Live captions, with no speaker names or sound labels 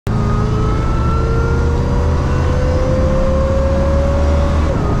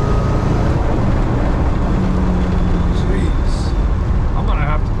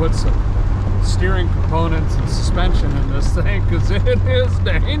this thing because it is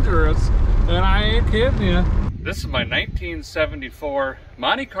dangerous, and I ain't kidding you. This is my 1974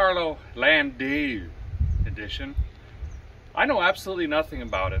 Monte Carlo Landau edition. I know absolutely nothing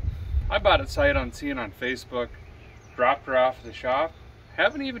about it. I bought it sight unseen on Facebook, dropped her off at the shop,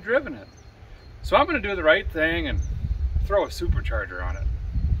 haven't even driven it. So I'm going to do the right thing and throw a supercharger on it.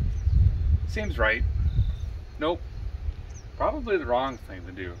 Seems right. Nope. Probably the wrong thing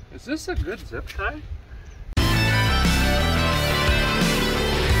to do. Is this a good zip tie?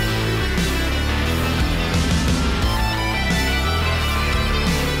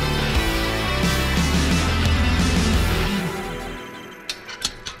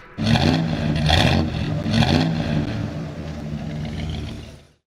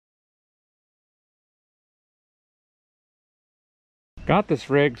 Got this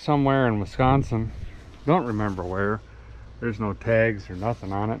rig somewhere in Wisconsin. Don't remember where. There's no tags or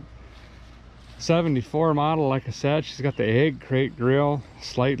nothing on it. 74 model, like I said. She's got the egg crate grill,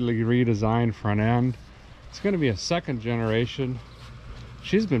 slightly redesigned front end. It's going to be a second generation.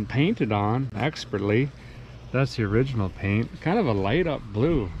 She's been painted on expertly. That's the original paint. Kind of a light up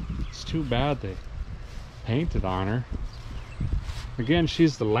blue. It's too bad they painted on her. Again,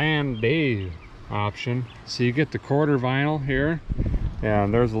 she's the Landau option. So you get the quarter vinyl here,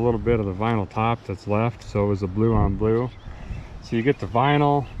 and there's a little bit of the vinyl top that's left, so it was a blue on blue. So you get the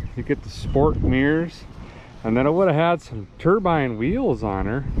vinyl, you get the sport mirrors, and then it would have had some turbine wheels on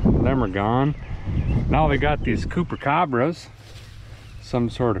her. Them are gone. Now they got these Cooper Cabras, some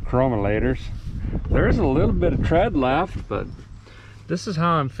sort of chromolators. There's a little bit of tread left, but this is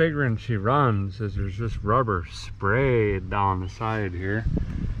how I'm figuring she runs, is there's just rubber sprayed down the side here.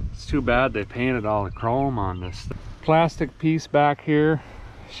 It's too bad they painted all the chrome on this. Plastic piece back here,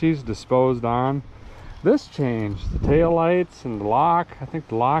 she's disposed on. This changed, the tail lights and the lock. I think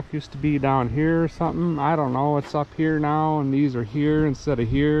the lock used to be down here or something. I don't know, it's up here now and these are here instead of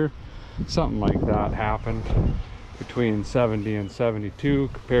here. Something like that happened between 70 and 72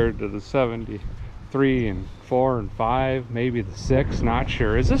 compared to the 73 and 4 and 5, maybe the 6, not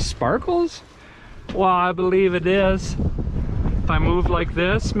sure. Is this sparkles? Well, I believe it is. If I move like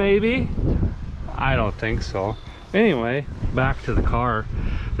this, maybe? I don't think so. Anyway, back to the car.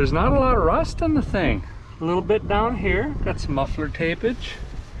 There's not a lot of rust in the thing. A little bit down here, got some muffler tapage.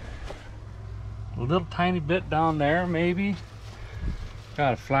 A little tiny bit down there, maybe.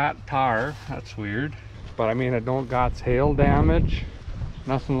 Got a flat tire, that's weird. But I mean, it don't got hail damage.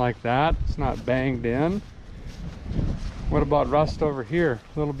 Nothing like that, it's not banged in. What about rust over here?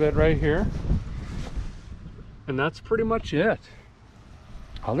 A little bit right here. And that's pretty much it.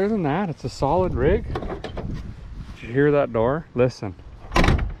 Other than that, it's a solid rig. Did you hear that door? Listen.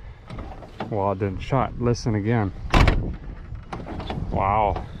 Well, it didn't shut. Listen again.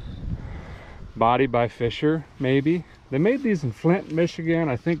 Wow. Body by Fisher, maybe. They made these in Flint, Michigan,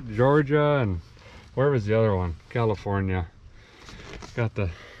 I think Georgia, and where was the other one? California. Got the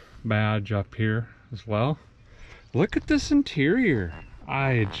badge up here as well. Look at this interior.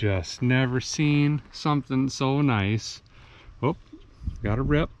 I just never seen something so nice. Whoop, got a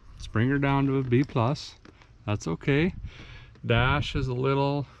rip. Let's bring her down to a B+. That's okay. Dash is a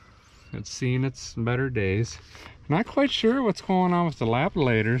little, it's seen its better days. Not quite sure what's going on with the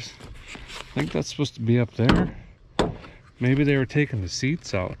lapidators. I think that's supposed to be up there. Maybe they were taking the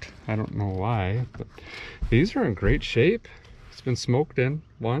seats out. I don't know why, but these are in great shape. It's been smoked in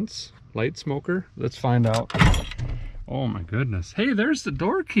once. Light smoker. Let's find out. Oh my goodness. Hey, there's the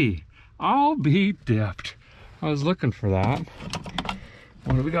door key. I'll be dipped. I was looking for that.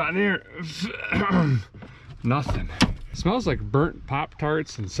 What have we got in here? Nothing. It smells like burnt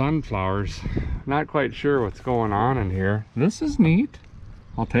Pop-Tarts and sunflowers. Not quite sure what's going on in here. This is neat.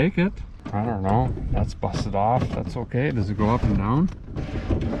 I'll take it. I don't know. That's busted off. That's okay. Does it go up and down?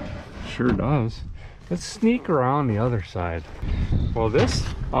 Sure does. Let's sneak around the other side. Well, this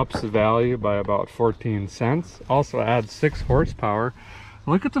ups the value by about 14 cents. Also adds 6 horsepower.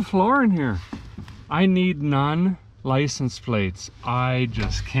 Look at the floor in here. I need none license plates. I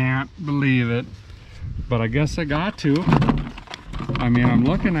just can't believe it. But I guess I got to. I mean, I'm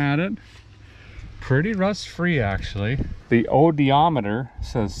looking at it. Pretty rust-free, actually. The odometer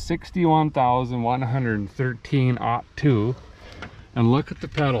says 61,113.2. And look at the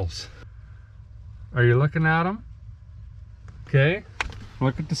pedals. Are you looking at them? Okay.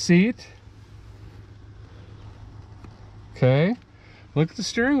 Look at the seat. Okay. Look at the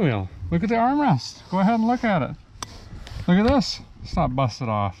steering wheel. Look at the armrest. Go ahead and look at it. Look at this. It's not busted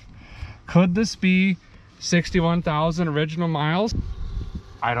off. Could this be 61,000 original miles?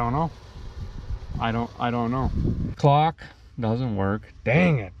 I don't know. I don't know. Clock doesn't work.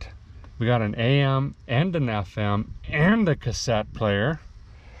 Dang it. We got an AM and an FM and a cassette player.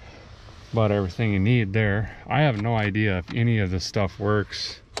 About everything you need there. I have no idea if any of this stuff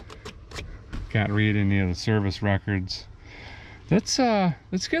works. Can't read any of the service records. Let's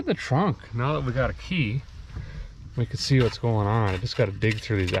get the trunk. Now that we got a key, we can see what's going on. I just got to dig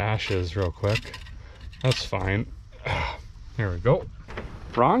through these ashes real quick. That's fine. There we go.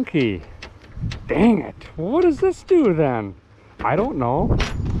 Wrong key. Dang it. What does this do then? I don't know.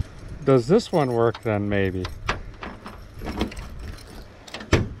 Does this one work then maybe?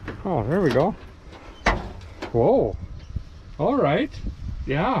 Oh, there we go. Whoa. All right.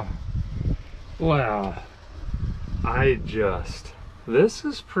 Yeah. Well, this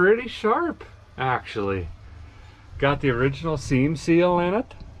is pretty sharp, actually. Got the original seam seal in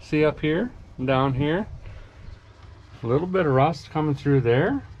it. See up here and down here? A little bit of rust coming through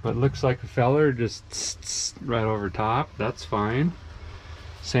there, but looks like a feller just right over top. That's fine.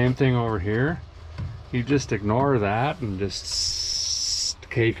 Same thing over here. You just ignore that and just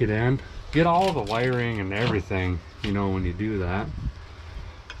cake it in. Get all the wiring and everything, you know, when you do that.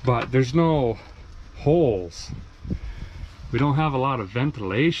 But there's no holes. We don't have a lot of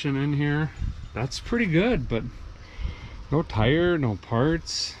ventilation in here. That's pretty good, but no tire, no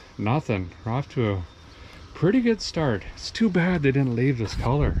parts, nothing. We're off to a pretty good start. It's too bad they didn't leave this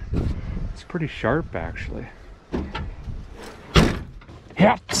color. It's pretty sharp, actually.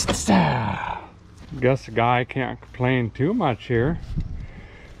 Yeah. Guess the guy can't complain too much here.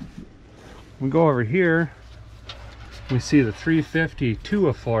 We go over here, we see the 350 to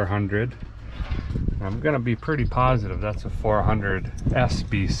a 400. I'm gonna be pretty positive that's a 400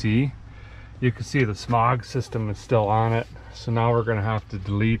 SBC. You can see the smog system is still on it, so now we're gonna have to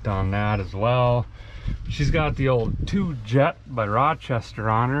delete on that as well. She's got the old 2 Jet by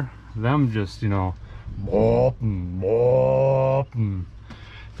Rochester on her. Them just, you know,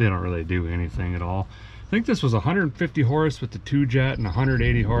 they don't really do anything at all. I think this was 150 horse with the 2 Jet and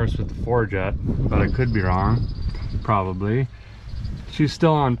 180 horse with the 4 Jet, but I could be wrong, probably. She's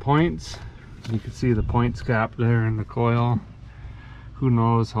still on points. You can see the points cap there in the coil. Who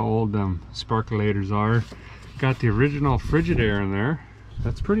knows how old them sparkulators are. Got the original Frigidaire in there.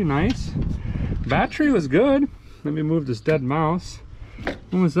 That's pretty nice. Battery was good. Let me move this dead mouse.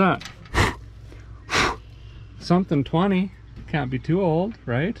 When was that? Something 20. Can't be too old,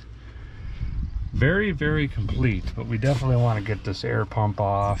 right? Very, very complete, but we definitely want to get this air pump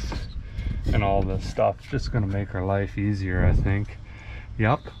off and all this stuff. It's just going to make our life easier, I think.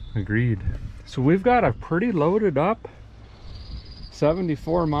 Yep, agreed. So we've got a pretty loaded up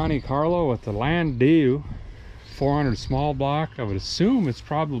 74 Monte Carlo with the Landau 400 small block. I would assume it's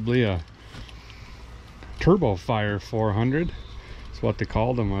probably a Turbo Fire 400. That's what they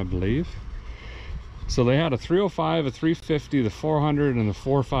called them, I believe. So they had a 305, a 350, the 400, and the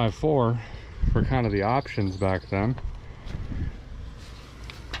 454 for kind of the options back then.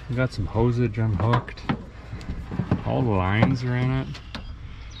 We got some hosage unhooked. All the lines are in it.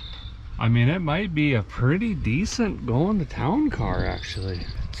 I mean, it might be a pretty decent going to town car, actually.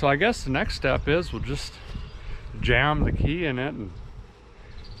 So I guess the next step is we'll just jam the key in it and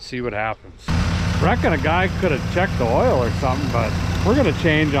see what happens. I reckon a guy could have checked the oil or something, but we're gonna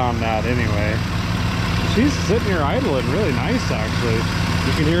change on that anyway. She's sitting here idling really nice, actually.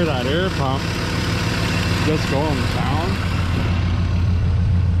 You can hear that air pump just going to town.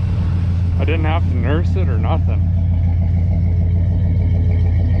 I didn't have to nurse it or nothing.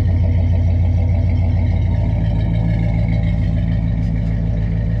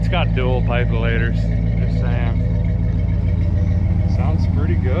 It's got dual pipelators, just saying. Sounds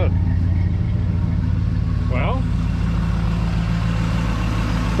pretty good. Well,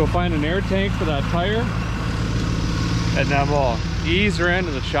 go find an air tank for that tire, and then we'll ease her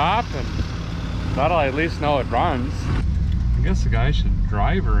into the shop, and that'll at least know it runs. I guess the guy should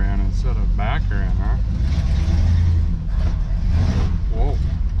drive her in instead of back her in, huh? Whoa.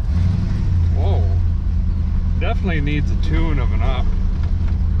 Whoa. Definitely needs a tune of an up.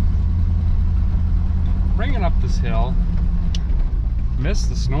 Bringing up this hill. Missed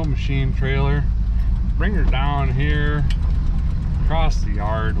the snow machine trailer. Bring her down here. Across the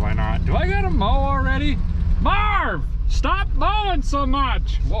yard, why not? Do I gotta mow already? Marv! Stop mowing so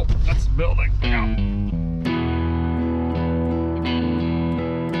much! Whoa, that's the building. Yeah.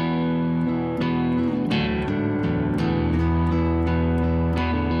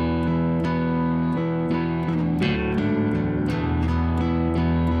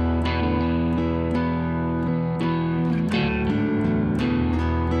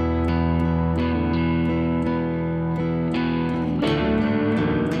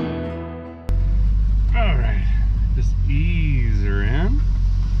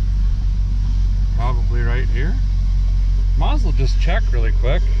 just check really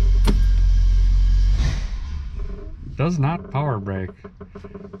quick. Does not power brake.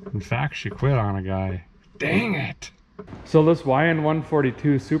 In fact, she quit on a guy. Dang it! So this weiand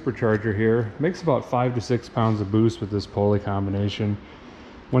 142 Supercharger here makes about 5 to 6 pounds of boost with this pulley combination.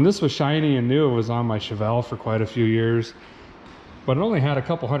 When this was shiny and new, it was on my Chevelle for quite a few years, but it only had a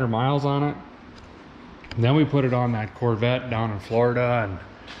couple hundred miles on it. And then we put it on that Corvette down in Florida, and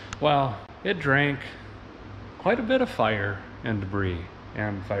well, it drank quite a bit of fire and debris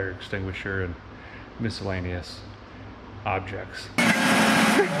and fire extinguisher and miscellaneous objects.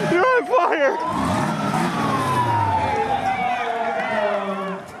 You're on fire!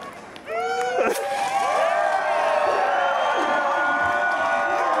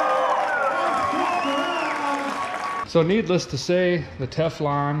 So needless to say, the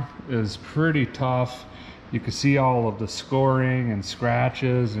Teflon is pretty tough. You can see all of the scoring and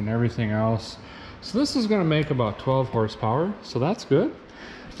scratches and everything else. So this is going to make about 12 horsepower, so that's good.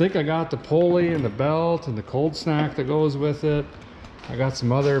 I think I got the pulley and the belt and the cold snack that goes with it. I got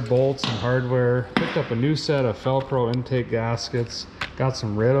some other bolts and hardware. Picked up a new set of Velcro intake gaskets. Got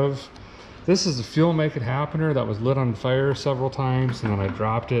some rid of. This is the fuel make it happener that was lit on fire several times, and then I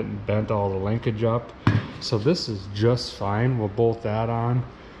dropped it and bent all the linkage up. So this is just fine. We'll bolt that on.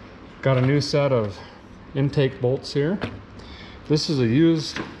 Got a new set of intake bolts here. This is a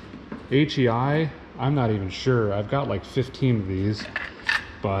used HEI. I'm not even sure. I've got like 15 of these,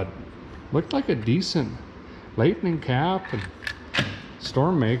 but looked like a decent lightning cap and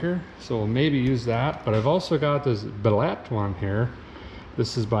storm maker, so we'll maybe use that. But I've also got this billet one here.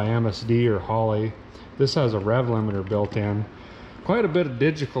 This is by MSD or Holley. This has a rev limiter built in. Quite a bit of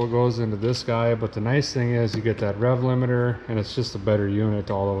digital goes into this guy, but the nice thing is you get that rev limiter and it's just a better unit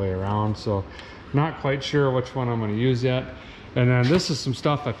all the way around. So not quite sure which one I'm going to use yet. And then this is some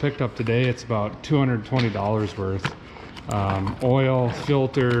stuff I picked up today. It's about $220 worth. Oil,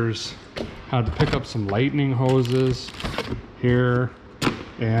 filters, had to pick up some lightning hoses here.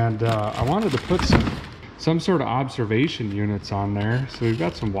 And I wanted to put some sort of observation units on there. So we've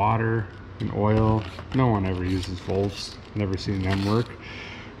got some water and oil. No one ever uses volts. Never seen them work.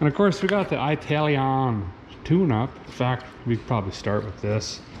 And of course we got the Italian tune-up. In fact, we could probably start with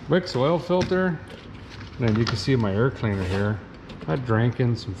this. Rick's oil filter. And then you can see my air cleaner here. I drank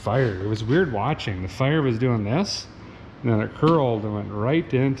in some fire. It was weird watching. The fire was doing this, and then it curled and went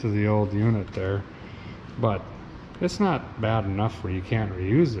right into the old unit there. But it's not bad enough where you can't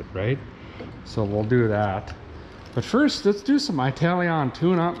reuse it, right? So we'll do that. But first, let's do some Italian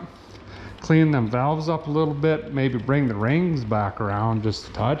tune-up. Clean them valves up a little bit, maybe bring the rings back around just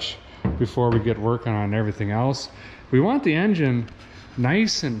a touch before we get working on everything else. We want the engine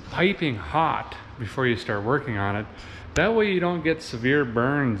nice and piping hot before you start working on it. That way you don't get severe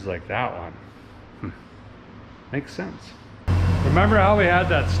burns like that one. Makes sense. Remember how we had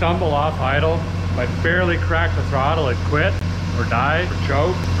that stumble off idle? If I barely cracked the throttle, it quit, or died, or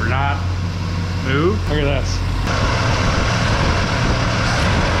choked, or not move. Look at this.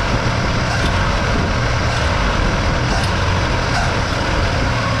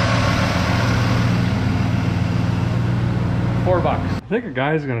 $4. I think a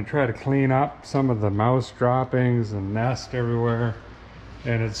guy's gonna try to clean up some of the mouse droppings and nest everywhere.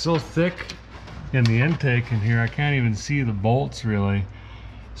 And it's so thick in the intake in here, I can't even see the bolts really.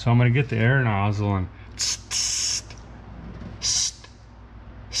 So I'm gonna get the air nozzle and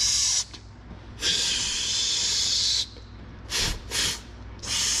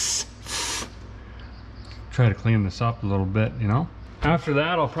try to clean this up a little bit, you know. After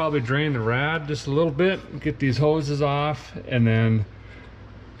that, I'll probably drain the rad just a little bit, get these hoses off, and then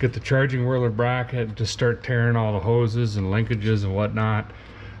get the charging whirler bracket to start tearing all the hoses and linkages and whatnot.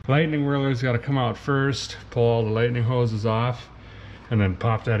 Lightning whirler's got to come out first, pull all the lightning hoses off, and then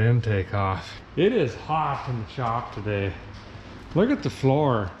pop that intake off. It is hot in the shop today. Look at the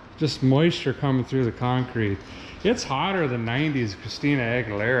floor, just moisture coming through the concrete. It's hotter than 90s Christina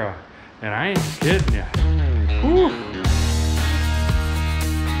Aguilera, and I ain't kidding ya. Whew.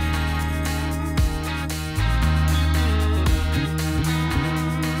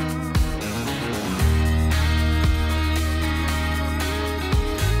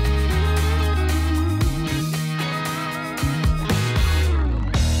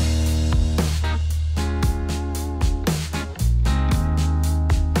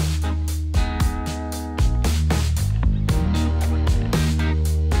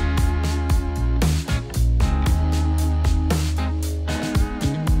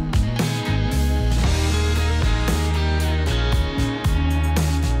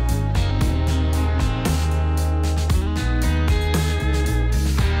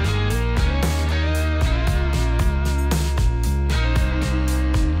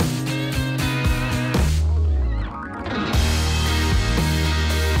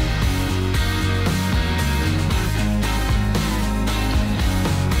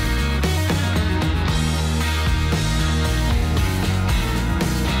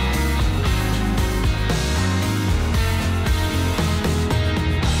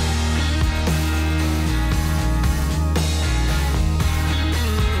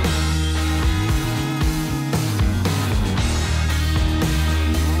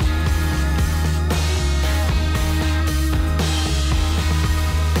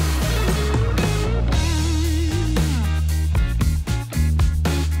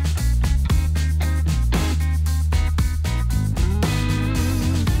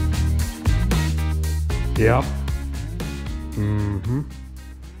 Yep.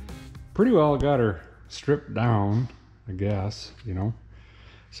 Pretty well got her stripped down, I guess, you know.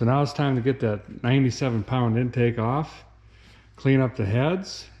 So now it's time to get that 97-pound intake off, clean up the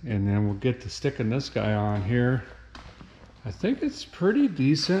heads, and then we'll get to sticking this guy on here. I think it's pretty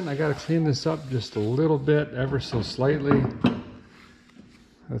decent. I got to clean this up just a little bit, ever so slightly.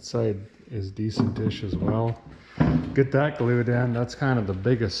 That side is decent-ish as well. Get that glued in. That's kind of the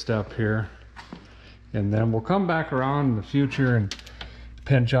biggest step here. And then we'll come back around in the future and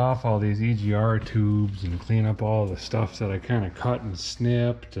pinch off all these EGR tubes and clean up all the stuff that I kind of cut and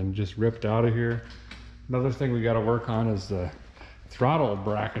snipped and just ripped out of here. Another thing we got to work on is the throttle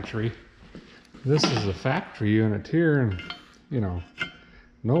bracketry. This is a factory unit here, and you know,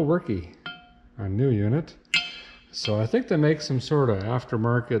 no worky on new unit. So I think they make some sort of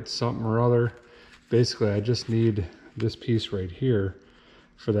aftermarket something or other. Basically, I just need this piece right here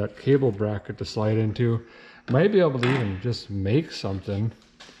for that cable bracket to slide into. Might be able to even just make something.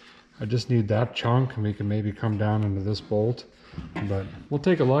 I just need that chunk, and we can maybe come down into this bolt. But we'll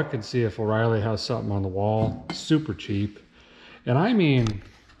take a look and see if O'Reilly has something on the wall. Super cheap. And I mean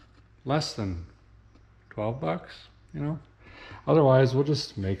less than 12 bucks, you know. Otherwise, we'll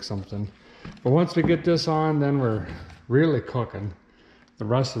just make something. But once we get this on, then we're really cooking. The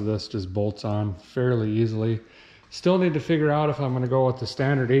rest of this just bolts on fairly easily. Still need to figure out if I'm going to go with the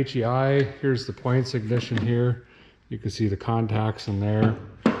standard HEI. Here's the points ignition here. You can see the contacts in there.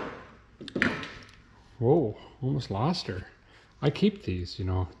 Whoa, almost lost her. I keep these, you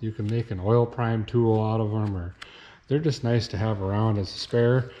know. You can make an oil prime tool out of them, or they're just nice to have around as a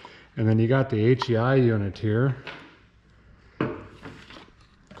spare. And then you got the HEI unit here.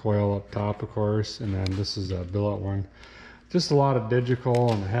 Coil up top, of course, and then this is a billet one. Just a lot of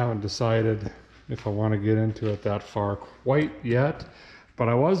digital, and I haven't decided if I want to get into it that far quite yet. But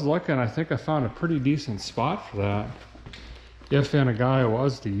I was looking, I think I found a pretty decent spot for that. If in a guy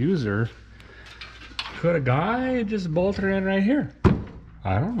was the user, could a guy just bolt her in right here?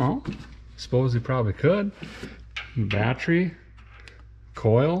 I don't know. Suppose he probably could. Battery,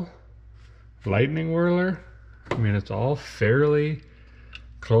 coil, lightning whirler. I mean, it's all fairly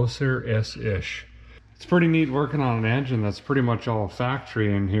closer-ish. It's pretty neat working on an engine that's pretty much all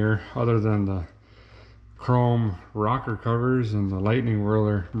factory in here, other than the chrome rocker covers and the lightning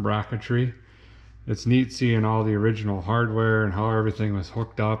whirler bracketry. It's neat seeing all the original hardware and how everything was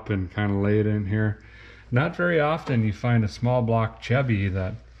hooked up and kind of laid in here. Not very often you find a small block Chevy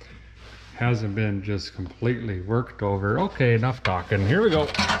that hasn't been just completely worked over. Okay, enough talking. Here we go.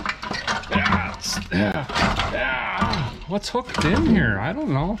 What's hooked in here? I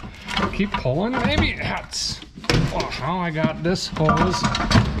don't know. Keep pulling, maybe. Oh, how I got this hose,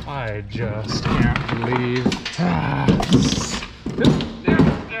 I just can't believe.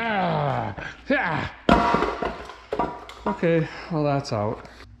 Okay, well, that's out.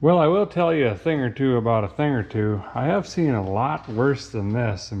 Well, I will tell you a thing or two about a thing or two. I have seen a lot worse than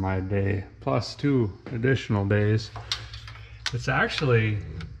this in my day, plus 2 additional days. It's actually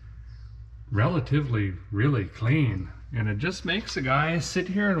relatively really clean, and it just makes a guy sit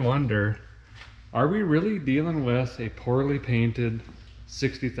here and wonder, are we really dealing with a poorly painted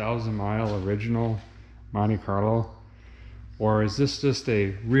 60,000 mile original Monte Carlo, or is this just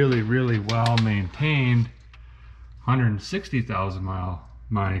a really well maintained 160,000 mile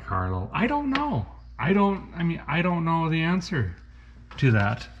Monte Carlo? I don't know. I don't know the answer to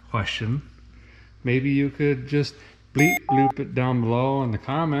that question. Maybe you could just bleep bloop it down below in the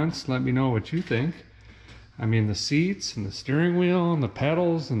comments. Let me know what you think. I mean, the seats and the steering wheel and the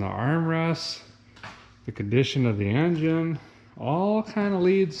pedals and the armrests, the condition of the engine, all kind of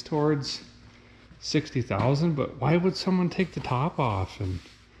leads towards 60,000. But why would someone take the top off and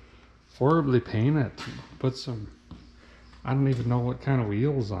horribly paint it, put some, I don't even know what kind of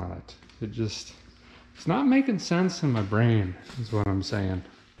wheels on it? It's not making sense in my brain, is what I'm saying.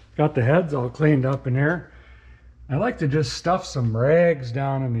 Got the heads all cleaned up in here. I like to just stuff some rags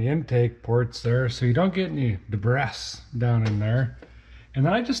down in the intake ports there so you don't get any debris down in there. And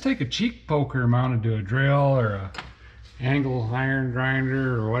then I just take a cheek poker mounted to a drill or a angle iron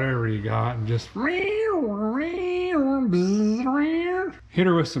grinder or whatever you got, and just hit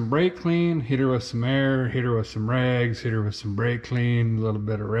her with some brake clean, hit her with some air, hit her with some rags, hit her with some brake clean, a little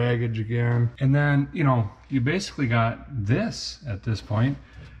bit of raggage again. And then, you know, you basically got this at this point.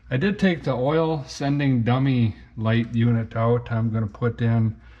 I did take the oil sending dummy light unit out. I'm going to put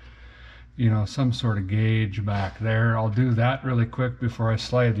in, you know, some sort of gauge back there. I'll do that really quick before I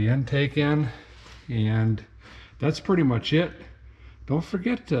slide the intake in. And that's pretty much it. Don't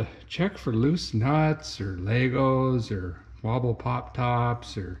forget to check for loose nuts or Legos or wobble pop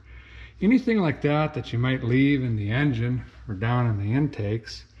tops or anything like that you might leave in the engine or down in the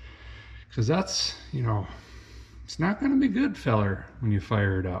intakes, because that's, you know, it's not going to be good, feller, when you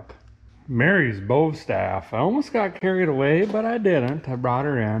fire it up. Mary's bow staff. I almost got carried away, but I didn't. I brought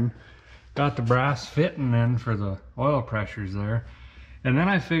her in, got the brass fitting in for the oil pressures there, and then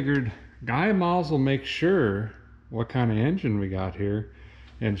I figured I might as well make sure what kind of engine we got here.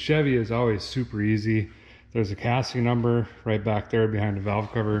 And Chevy is always super easy. There's a casting number right back there behind the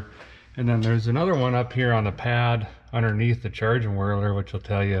valve cover, and then there's another one up here on the pad underneath the charging whirler, which will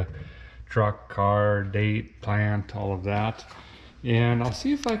tell you truck, car, date, plant, all of that. And I'll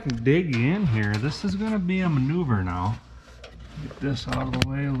see if I can dig in here. This is going to be a maneuver now. Get this out of the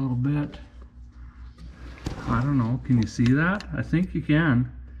way a little bit. I don't know, can you see that? I think you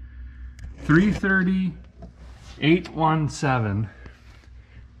can. 330-817,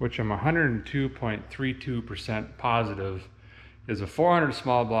 which I'm 102.32% positive is a 400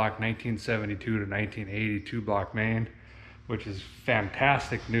 small block 1972 to 1982 block main, which is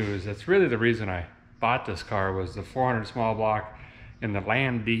fantastic news. That's really the reason I bought this car, was the 400 small block in the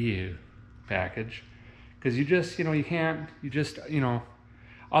Landau package. Because you just, you know, you can't, you just, you know,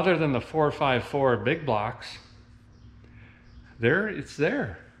 other than the 454 big blocks, it's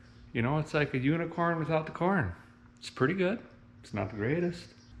there. You know, it's like a unicorn without the corn. It's pretty good. It's not the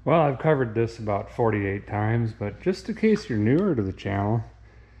greatest. Well, I've covered this about 48 times, but just in case you're newer to the channel,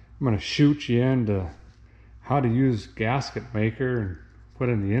 I'm going to shoot you into how to use gasket maker and put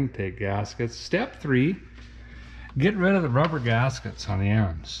in the intake gaskets. Step 3, get rid of the rubber gaskets on the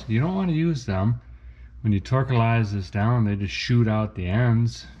ends. You don't want to use them. When you torquelize this down, they just shoot out the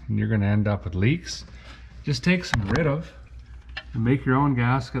ends and you're going to end up with leaks. Just take some rid of and make your own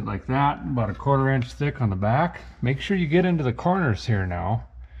gasket like that, about a 1/4 inch thick on the back. Make sure you get into the corners here now,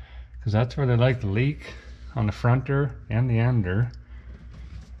 because that's where they like to leak, on the fronter and the ender.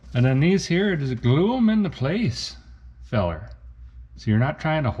 And then these here, just glue them into place, feller. So you're not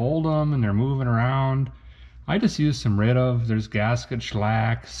trying to hold them and they're moving around. I just use some rid of. There's gasket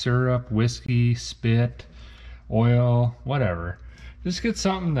shellac, syrup, whiskey, spit, oil, whatever. Just get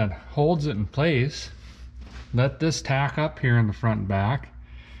something that holds it in place. Let this tack up here in the front and back,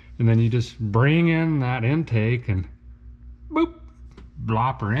 and then you just bring in that intake and boop,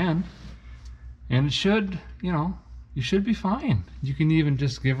 blop her in, and it should, you know, you should be fine. You can even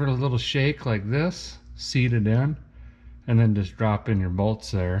just give her a little shake like this, seat it in, and then just drop in your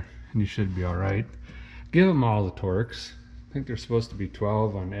bolts there, and you should be all right. Give them all the torques. I think they're supposed to be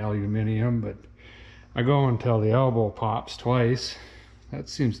 12 on aluminum, but I go until the elbow pops twice. That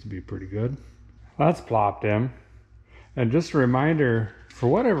seems to be pretty good. That's plopped in. And just a reminder, for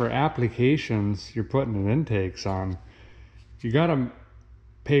whatever applications you're putting in intakes on, you got to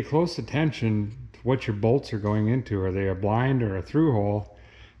pay close attention to what your bolts are going into. Are they a blind or a through hole?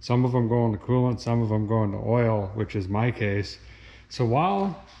 Some of them go into coolant, some of them go into oil, which is my case. So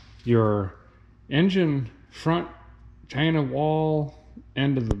while your engine front China wall,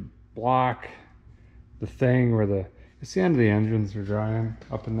 end of the block, the thing where it's the end of the engines are drying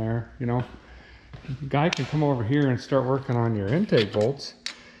up in there, you know, the guy can come over here and start working on your intake bolts.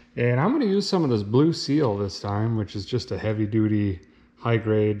 And I'm going to use some of this blue seal this time, which is just a heavy duty high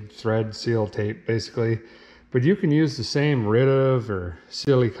grade thread seal tape basically. But you can use the same Ritiv or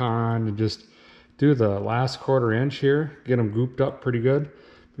silicone and just do the last 1/4 inch here, get them gooped up pretty good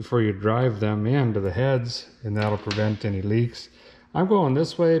before you drive them into the heads, and that'll prevent any leaks. I'm going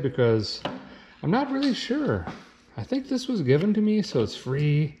this way because I'm not really sure. I think this was given to me, so it's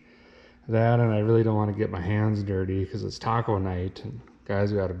free. That, and I really don't want to get my hands dirty because it's taco night and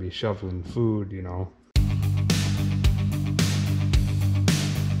guys got to be shoveling food, you know.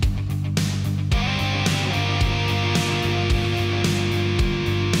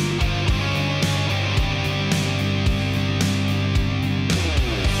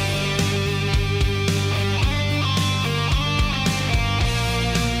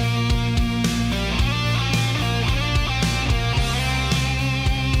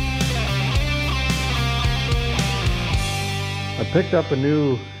 Picked up a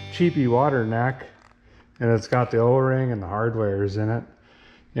new cheapy water neck, and it's got the O-ring and the hardwares in it.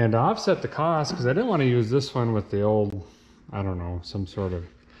 And to offset the cost, because I didn't want to use this one with the old, I don't know, some sort of,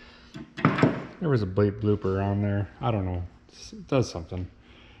 there was a bleep blooper on there. I don't know, it does something.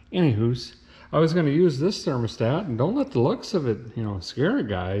 Anywho's, I was going to use this thermostat, and don't let the looks of it, you know, scare a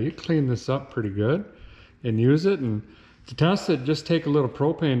guy. You clean this up pretty good and use it. And to test it, just take a little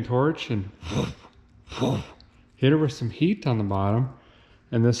propane torch and hit it with some heat on the bottom,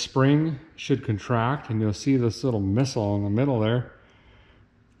 and this spring should contract, and you'll see this little missile in the middle there.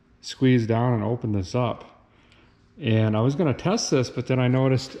 Squeeze down and open this up. And I was gonna test this, but then I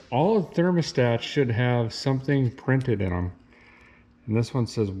noticed all the thermostats should have something printed in them. And this one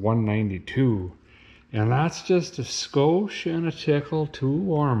says 192. And that's just a skosh and a tickle too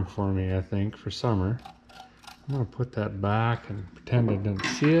warm for me, I think, for summer. I'm gonna put that back and pretend I didn't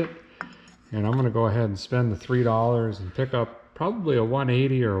see it. And I'm gonna go ahead and spend the $3 and pick up probably a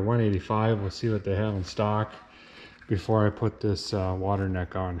 180 or a 185. We'll see what they have in stock before I put this water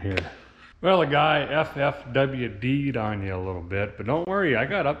neck on here. Well, the guy FFWD'd on you a little bit, but don't worry, I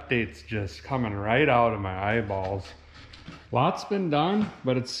got updates just coming right out of my eyeballs. Lots been done,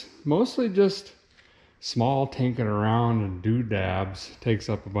 but it's mostly just small tinkering around and doodads. Takes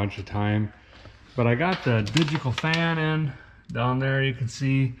up a bunch of time. But I got the digital fan in down there, you can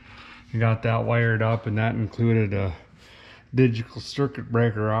see. I got that wired up, and that included a digital circuit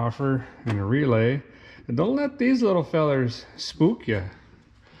breaker offer and a relay. And don't let these little fellers spook you.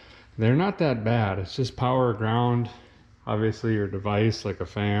 They're not that bad. It's just power, ground, obviously your device like a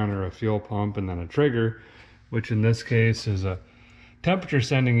fan or a fuel pump, and then a trigger, which in this case is a temperature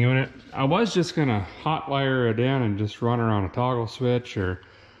sending unit. I was just gonna hot wire it in and just run her on a toggle switch, or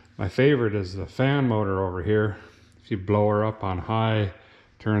my favorite is the fan motor over here. If you blow her up on high,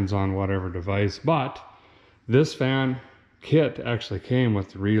 turns on whatever device. But this fan kit actually came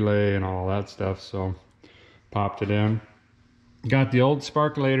with the relay and all that stuff, so popped it in. Got the old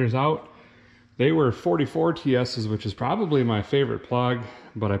sparkulators out. They were 44 TS's, which is probably my favorite plug,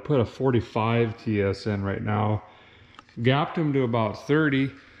 but I put a 45 TS in right now. Gapped them to about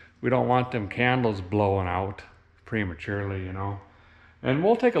 30. We don't want them candles blowing out prematurely, you know. And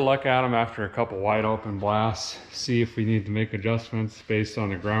we'll take a look at them after a couple wide open blasts, see if we need to make adjustments based on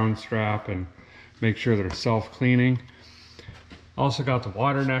the ground strap and make sure they're self-cleaning. Also got the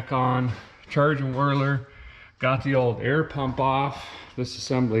water neck on, charging whirler. Got the old air pump off, this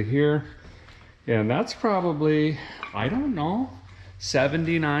assembly here. And that's probably, I don't know,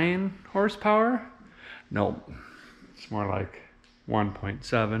 79 horsepower? Nope, it's more like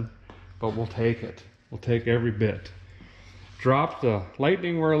 1.7, but we'll take it. We'll take every bit. Dropped the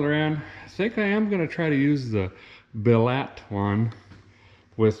lightning whirler in. I think I am gonna try to use the billet one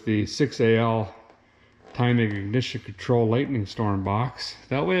with the 6AL timing ignition control lightning storm box.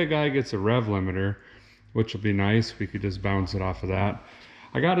 That way a guy gets a rev limiter, which will be nice. We could just bounce it off of that.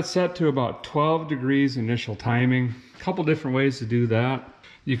 I got it set to about 12 degrees initial timing. A couple different ways to do that.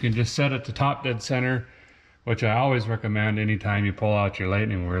 You can just set it to top dead center, which I always recommend anytime you pull out your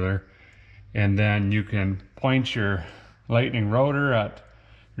lightning whirler. And then you can point your lightning rotor at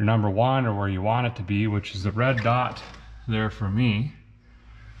your number 1 or where you want it to be, which is the red dot there for me.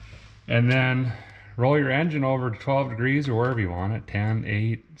 And then roll your engine over to 12 degrees or wherever you want it, 10,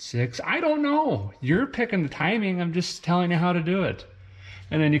 8, 6, I don't know. You're picking the timing, I'm just telling you how to do it.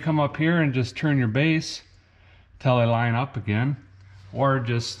 And then you come up here and just turn your base till they line up again, or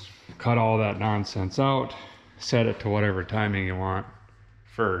just cut all that nonsense out, set it to whatever timing you want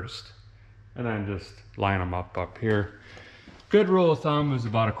first, and then just line them up here. Good rule of thumb is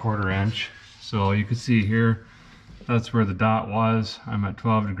about a 1/4 inch. So you can see here, that's where the dot was. I'm at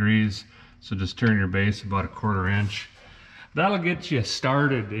 12 degrees. So just turn your base about a 1/4 inch. That'll get you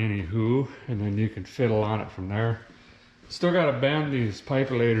started anywho, and then you can fiddle on it from there. Still gotta bend these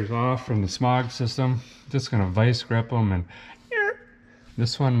pipelators off from the smog system. Just gonna vice grip them, and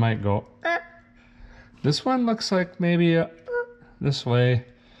this one might go. This one looks like maybe this way.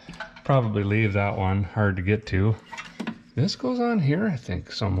 Probably leave that one, hard to get to. This goes on here, I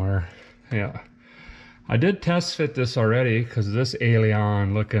think, somewhere. Yeah. I did test fit this already because of this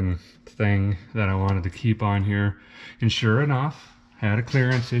alien looking thing that I wanted to keep on here. And sure enough, had a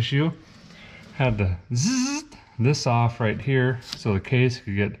clearance issue. Had to zzz this off right here so the case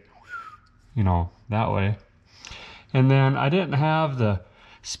could get, you know, that way. And then I didn't have the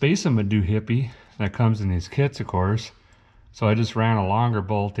space-a-ma doohickey that comes in these kits, of course. So I just ran a longer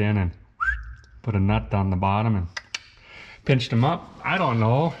bolt in and put a nut down the bottom and pinched them up. I don't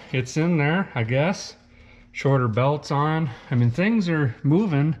know, it's in there, I guess. Shorter belts on. I mean, things are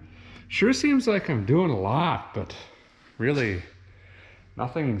moving. Sure seems like I'm doing a lot, but really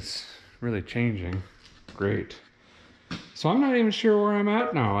nothing's really changing. Great. So I'm not even sure where I'm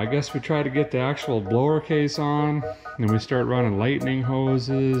at now. I guess we try to get the actual blower case on, and we start running lightning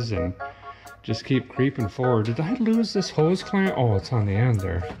hoses and just keep creeping forward. Did I lose this hose clamp? Oh, it's on the end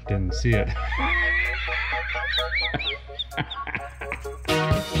there. Didn't see it.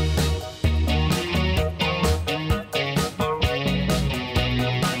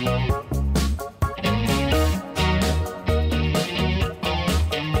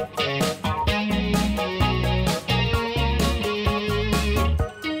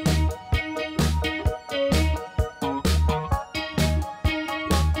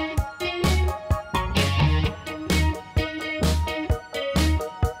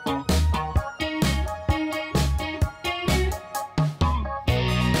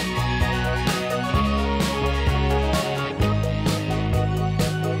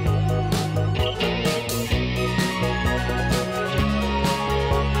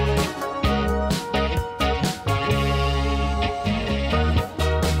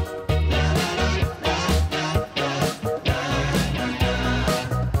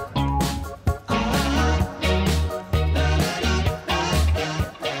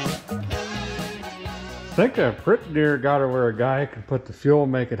 think I pretty near got her where a guy could put the fuel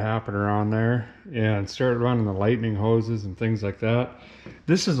make it happen around there and start running the lightning hoses and things like that.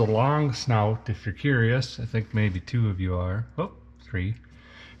 This is a long snout, if you're curious. I think maybe 2 of you are. Oh, 3.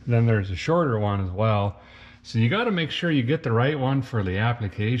 And then there's a shorter one as well. So you got to make sure you get the right one for the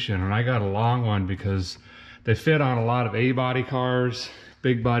application. And I got a long one because they fit on a lot of A-body cars,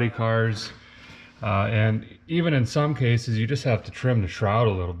 big body cars. And even in some cases, you just have to trim the shroud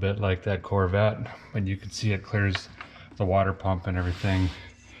a little bit, like that Corvette. And you can see it clears the water pump and everything.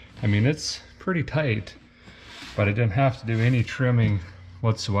 I mean, it's pretty tight, but I didn't have to do any trimming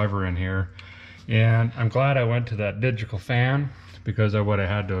whatsoever in here. And I'm glad I went to that digital fan, because I would have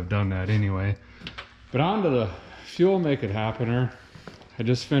had to have done that anyway. But on to the fuel make it happener. I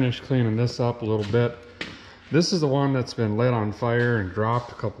just finished cleaning this up a little bit. This is the one that's been lit on fire and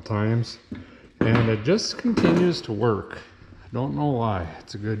dropped a couple times, and it just continues to work. I don't know why.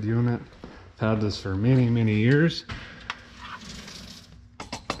 It's a good unit. I've had this for many, many years.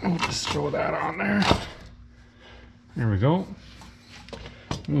 I'll just throw that on there. There we go.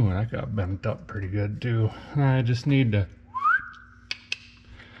 Ooh, that got bent up pretty good too. I just need to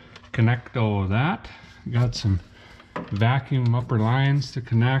connect all of that. Got some vacuum upper lines to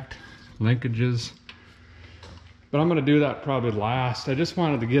connect, linkages. But I'm gonna do that probably last. I just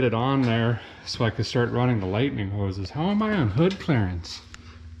wanted to get it on there so I could start running the lightning hoses. How am I on hood clearance?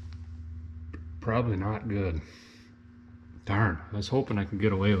 Probably not good. Darn, I was hoping I could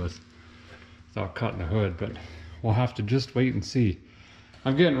get away without cutting the hood, but we'll have to just wait and see.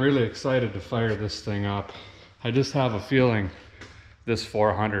 I'm getting really excited to fire this thing up. I just have a feeling this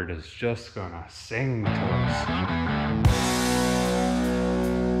 400 is just gonna sing to us.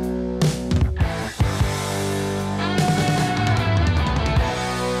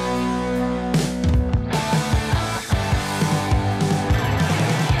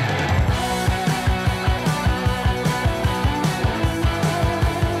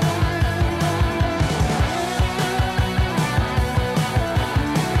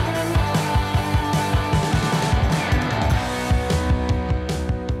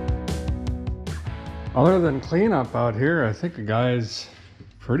 Other than cleanup out here, I think the guys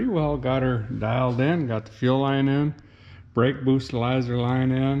pretty well got her dialed in, got the fuel line in, brake boostilizer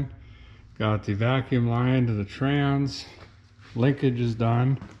line in, got the vacuum line to the trans, linkage is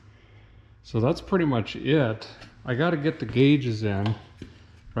done. So that's pretty much it. I got to get the gauges in.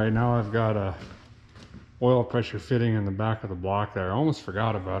 Right now I've got a oil pressure fitting in the back of the block there. I almost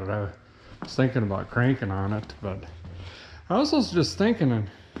forgot about it. I was thinking about cranking on it, but I was also just thinking and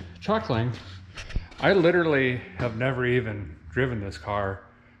chuckling. I literally have never even driven this car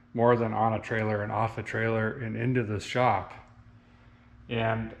more than on a trailer and off a trailer and into this shop.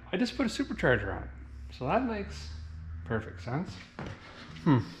 And I just put a supercharger on it. So that makes perfect sense.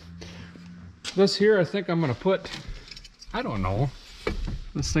 This here, I think I'm gonna put, I don't know, I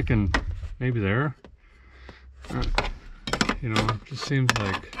was thinking maybe there. You know, it just seems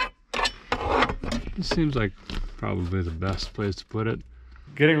like probably the best place to put it.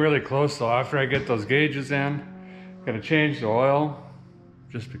 Getting really close though. After I get those gauges in, gonna change the oil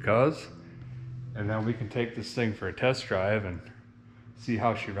just because, and then we can take this thing for a test drive and see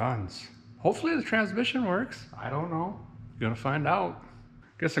how she runs. Hopefully the transmission works. I don't know. Gonna find out.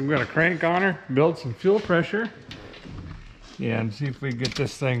 Guess I'm gonna crank on her, build some fuel pressure, and see if we can get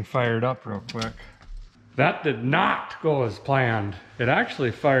this thing fired up real quick. That did not go as planned. It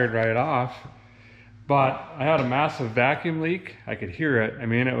actually fired right off. But I had a massive vacuum leak. I could hear it. I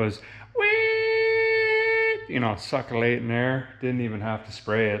mean, it was, wee, you know, succulate in there. Didn't even have to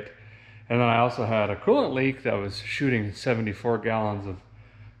spray it. And then I also had a coolant leak that was shooting 74 gallons of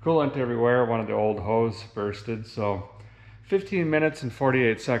coolant everywhere. One of the old hose bursted. So 15 minutes and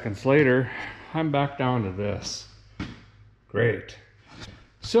 48 seconds later, I'm back down to this. Great.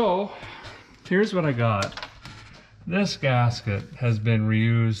 So here's what I got. This gasket has been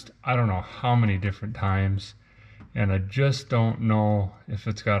reused I don't know how many different times, and I just don't know if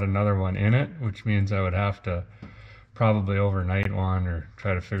it's got another one in it, which means I would have to probably overnight one or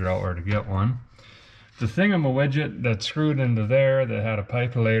try to figure out where to get one. The thingamawidget that screwed into there that had a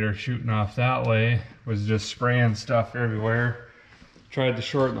pipellator shooting off that way was just spraying stuff everywhere. Tried to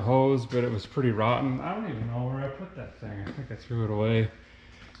shorten the hose, but it was pretty rotten. I don't even know where I put that thing. I think I threw it away.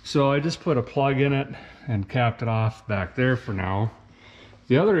 So I just put a plug in it and capped it off back there for now.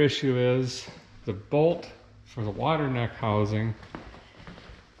 The other issue is the bolt for the water neck housing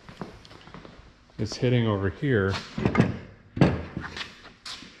is hitting over here,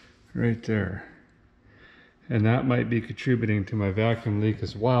 right there. And that might be contributing to my vacuum leak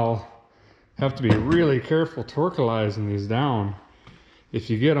as well. Have to be really careful torquilizing these down. If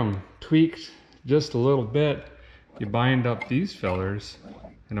you get them tweaked just a little bit, you bind up these fillers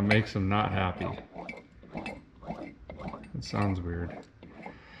and it makes them not happy. It sounds weird.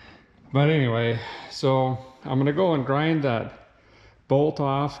 But anyway, so I'm gonna go and grind that bolt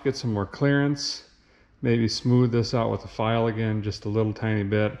off, get some more clearance, maybe smooth this out with a file again, just a little tiny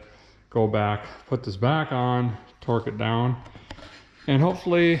bit. Go back, put this back on, torque it down, and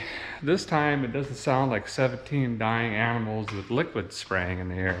hopefully this time it doesn't sound like 17 dying animals with liquid spraying in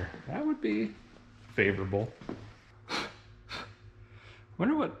the air. That would be favorable.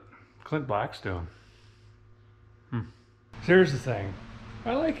 Wonder what Clint Black's doing. Here's the thing.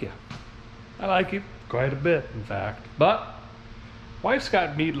 I like you. I like you quite a bit, in fact. But wife's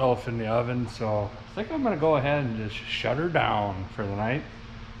got meatloaf in the oven, so I think I'm gonna go ahead and just shut her down for the night.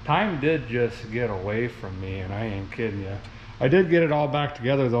 Time did just get away from me, and I ain't kidding you. I did get it all back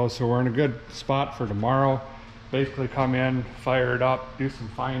together though, so we're in a good spot for tomorrow. Basically come in, fire it up, do some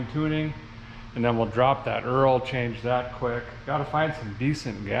fine tuning, and then we'll drop that Earl, change that quick. Gotta find some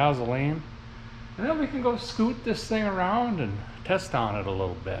decent gasoline, and then we can go scoot this thing around and test on it a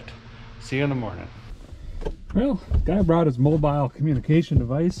little bit. See you in the morning. Well, guy brought his mobile communication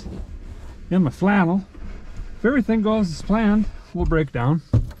device in my flannel. If everything goes as planned, we'll break down.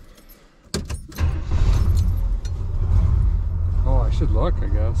 Oh, I should look, I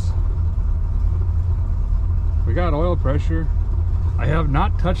guess. We got oil pressure. I have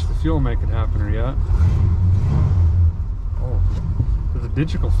not touched the fuel make it happener yet. Oh, does the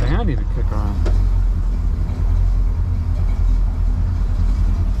digital fan even kick on?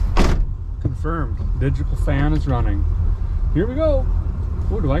 Confirmed, digital fan is running. Here we go.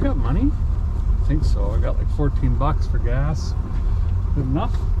 Oh, do I got money? I think so. I got like 14 bucks for gas. Good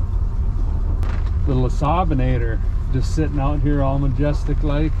enough. Little Asobinator just sitting out here all majestic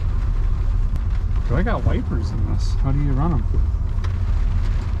like. Do I got wipers in this? How do you run them?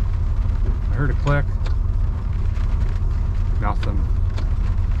 I heard a click. Nothing.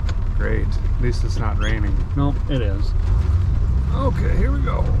 Great. At least it's not raining. Nope, it is. Okay, here we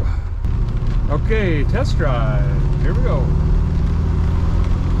go. Okay, test drive. Here we go.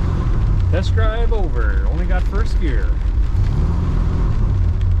 Test drive over. Only got first gear.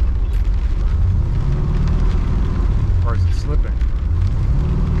 Or is it slipping?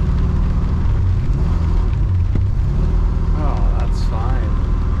 Oh, that's fine.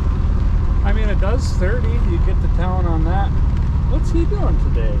 I mean, it does 30. You get to town on that. What's he doing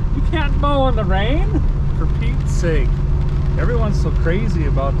today? You can't mow in the rain? For Pete's sake. Everyone's so crazy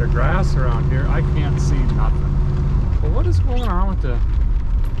about their grass around here. I can't see nothing. But what is going on with the...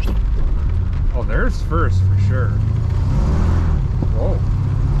 Oh, there's first for sure. Whoa.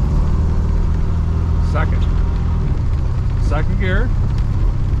 Second gear.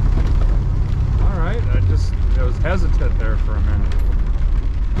 All right, I was hesitant there for a minute.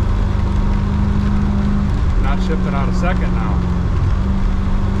 Not shifting out a second now.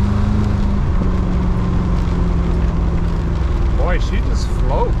 Boy, she just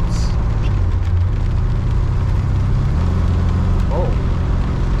floats. Oh.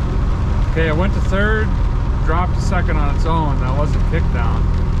 Okay, I went to third, dropped a second on its own. That wasn't kick down.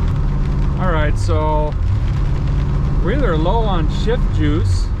 All right, so we're either low on shift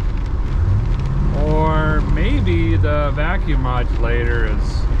juice, or maybe the vacuum modulator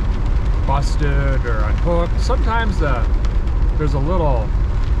is busted or unhooked. Sometimes there's a little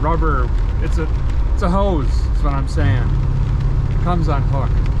rubber. It's a hose. Is what I'm saying. It comes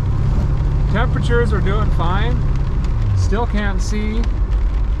unhooked. Temperatures are doing fine. Still can't see.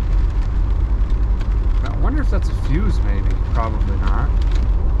 I wonder if that's a fuse, maybe. Probably not.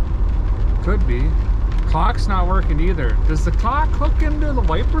 Could be. Clock's not working either. Does the clock hook into the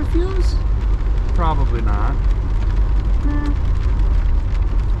wiper fuse? Probably not.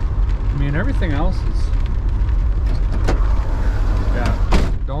 I mean, everything else is...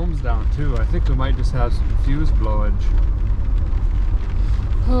 Yeah, dome's down too. I think we might just have some fuse blowage.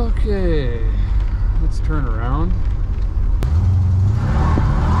 Okay, let's turn around.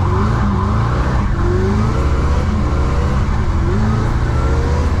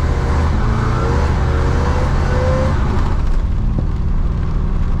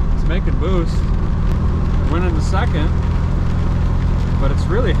 Making boost. Went into second, but it's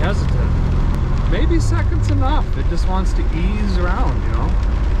really hesitant. Maybe second's enough. It just wants to ease around, you know.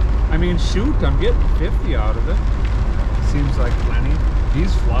 I mean, shoot, I'm getting 50 out of it. Seems like plenty.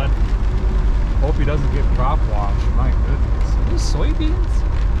 He's flood. Hope he doesn't get crop wash. My goodness. Are those soybeans?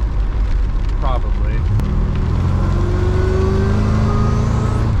 Probably.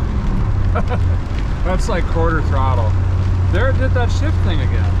 That's like quarter throttle. There it did that shift thing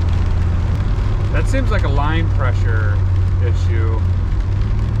again. That seems like a line pressure issue.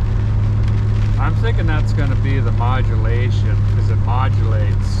 I'm thinking that's going to be the modulation, because it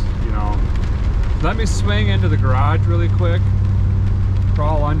modulates, you know. Let me swing into the garage really quick,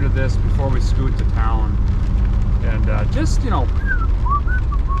 crawl under this before we scoot to town, and just, you know,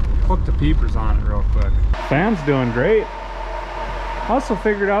 hook the peepers on it real quick. Fan's doing great. Also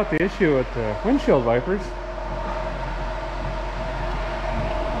figured out the issue with the windshield wipers.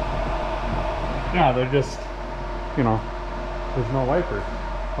 Yeah, they're just, you know, there's no wipers.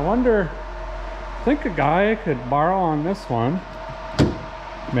 I wonder, I think a guy could borrow on this one,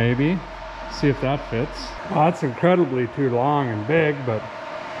 maybe, see if that fits. Well, that's incredibly too long and big, but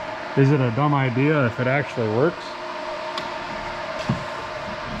is it a dumb idea if it actually works?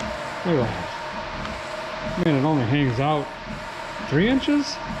 Look at that. I mean, it only hangs out 3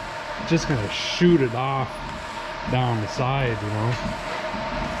 inches. Just gonna shoot it off down the side, you know.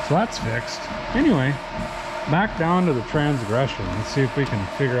 So that's fixed. Anyway, back down to the transgression. Let's see if we can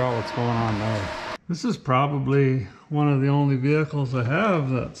figure out what's going on there. This is probably one of the only vehicles I have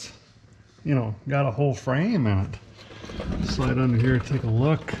that's, you know, got a whole frame in it. Slide under here, take a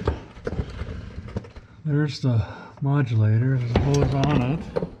look. There's the modulator. There's a hose on it.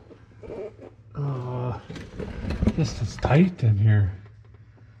 Just as tight in here.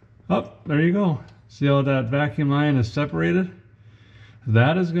 Oh, there you go. See how that vacuum line is separated?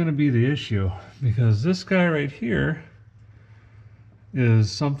 That is going to be the issue, because this guy right here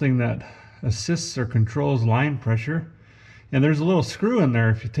is something that assists or controls line pressure, and there's a little screw in there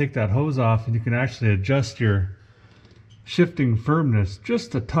if you take that hose off, and you can actually adjust your shifting firmness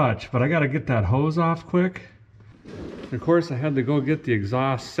just a touch. But I got to get that hose off quick. Of course, I had to go get the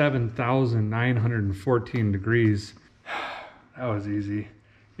exhaust 7,914 degrees. That was easy.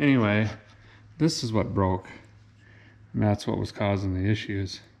 Anyway, this is what broke. And that's what was causing the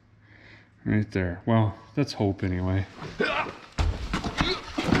issues. Right there. Well, let's hope anyway.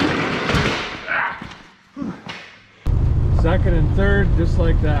 Second and third, just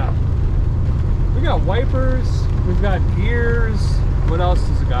like that. We got wipers, we've got gears. What else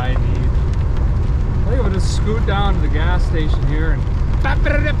does a guy need? I think we'll just scoot down to the gas station here and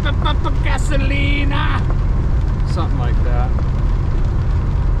gasolina, something like that.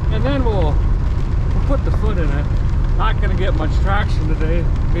 And then we'll put the foot in it. Not gonna get much traction today,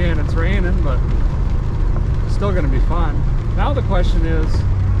 being it's raining, but still gonna be fun. Now the question is,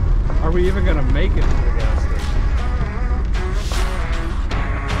 are we even gonna make it to the gas station?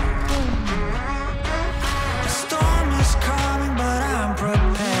 The storm is coming, but I'm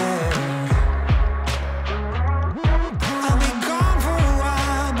prepared. I'll be gone for a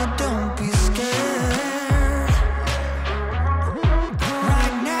while, but don't be scared.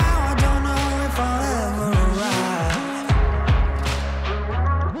 Right now, I don't know if I'll ever arrive.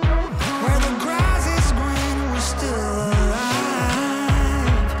 Where the grass is green, we're still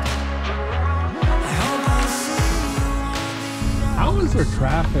alive. I hope I'll see you on the How is there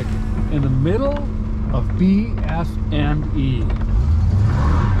traffic in the middle of BFNE?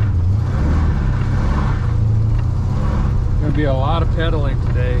 Gonna be a lot of pedaling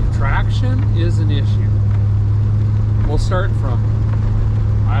today. Traction is an issue. We'll start from,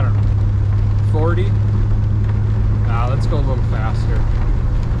 I don't know, 40. Now let's go a little faster.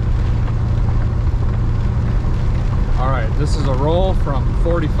 All right, this is a roll from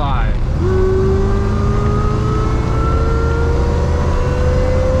 45.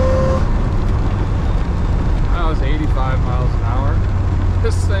 That was 85 miles an hour.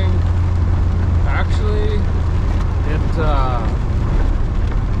 This thing, actually,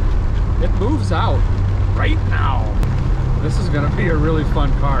 it moves out right now. This is gonna be a really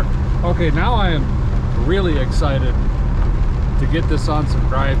fun car. Okay, now I am really excited to get this on some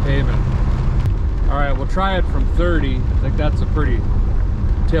dry pavement. All right, we'll try it from 30. I think that's a pretty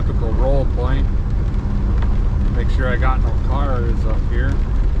typical roll point. Make sure I got no cars up here.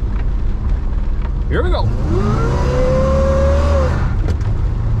 Here we go.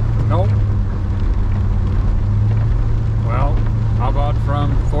 Nope. Well, how about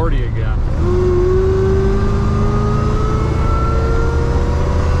from 40 again?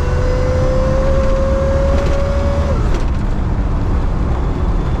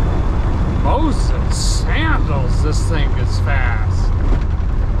 Moses sandals, this thing is fast.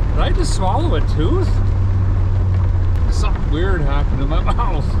 Did I just swallow a tooth? Something weird happened in my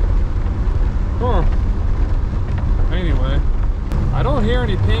mouth. Huh. Anyway, I don't hear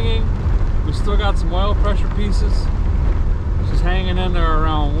any pinging. We still got some oil pressure pieces. Just hanging in there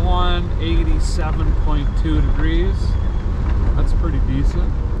around 187.2 degrees. That's pretty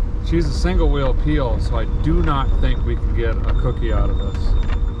decent. She's a single wheel peel, so I do not think we can get a cookie out of this.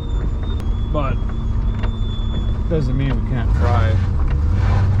 But doesn't mean we can't try.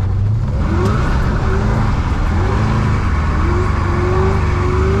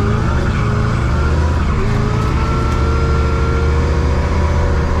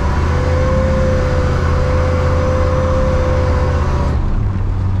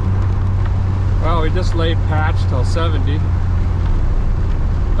 late patch till 70.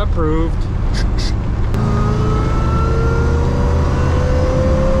 Approved.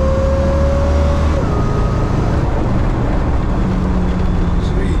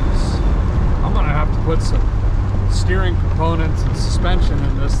 Put some steering components and suspension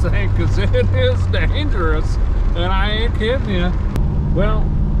in this thing because it is dangerous, and I ain't kidding you. Well,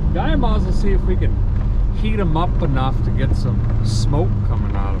 I might as well see if we can heat them up enough to get some smoke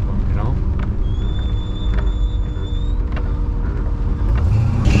coming out of them, you know.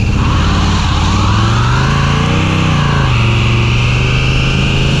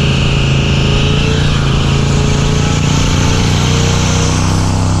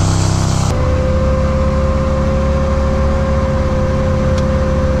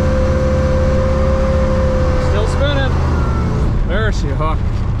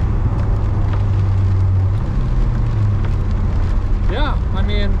 Yeah, I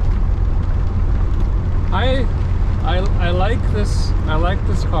mean, I like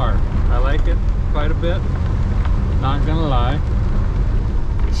this car. I like it quite a bit, not gonna lie.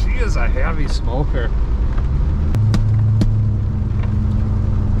 She is a heavy smoker.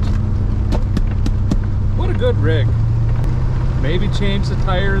 What a good rig. Maybe change the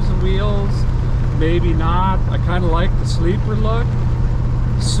tires and wheels, maybe not. I kind of like the sleeper look.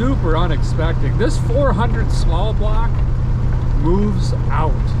 Super unexpected. This 400 small block moves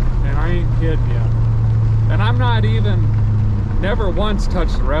out, and I ain't kidding you. And I'm not even, never once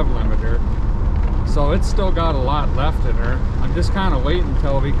touched the rev limiter, so it's still got a lot left in her. I'm just kind of waiting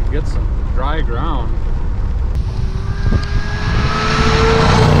until we can get some dry ground.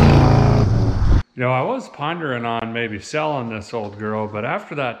 You know, I was pondering on maybe selling this old girl, but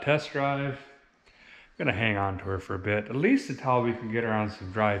after that test drive, I'm gonna hang on to her for a bit, at least until we can get her on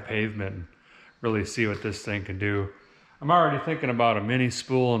some dry pavement and really see what this thing can do. I'm already thinking about a mini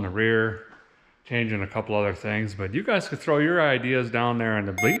spool in the rear, changing a couple other things, but you guys could throw your ideas down there in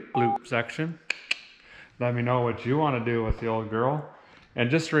the bleep bloop section. Let me know what you want to do with the old girl.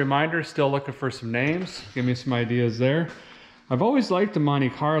 And just a reminder, still looking for some names. Give me some ideas there. I've always liked the Monte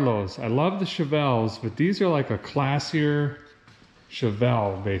Carlos. I love the Chevelles, but these are like a classier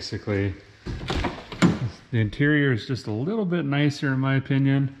Chevelle, basically. The interior is just a little bit nicer in my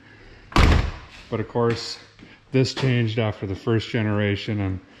opinion. But of course, this changed after the first generation,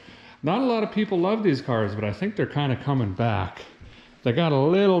 and not a lot of people love these cars, but I think they're kind of coming back. They got a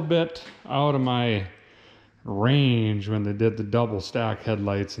little bit out of my range when they did the double stack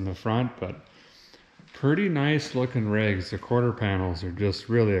headlights in the front, but pretty nice looking rigs. The quarter panels are just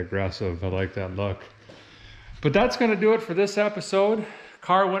really aggressive. I like that look. But that's going to do it for this episode.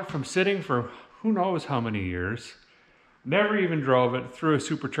 Car went from sitting for who knows how many years. Never even drove it, threw a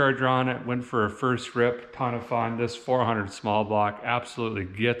supercharger on it, went for a first rip, ton of fun. This 400 small block absolutely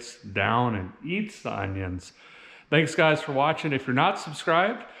gets down and eats the onions. Thanks guys for watching. If you're not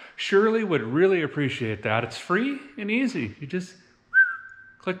subscribed, surely would really appreciate that. It's free and easy. You just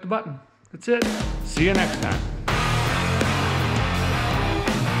click the button. That's it. See you next time.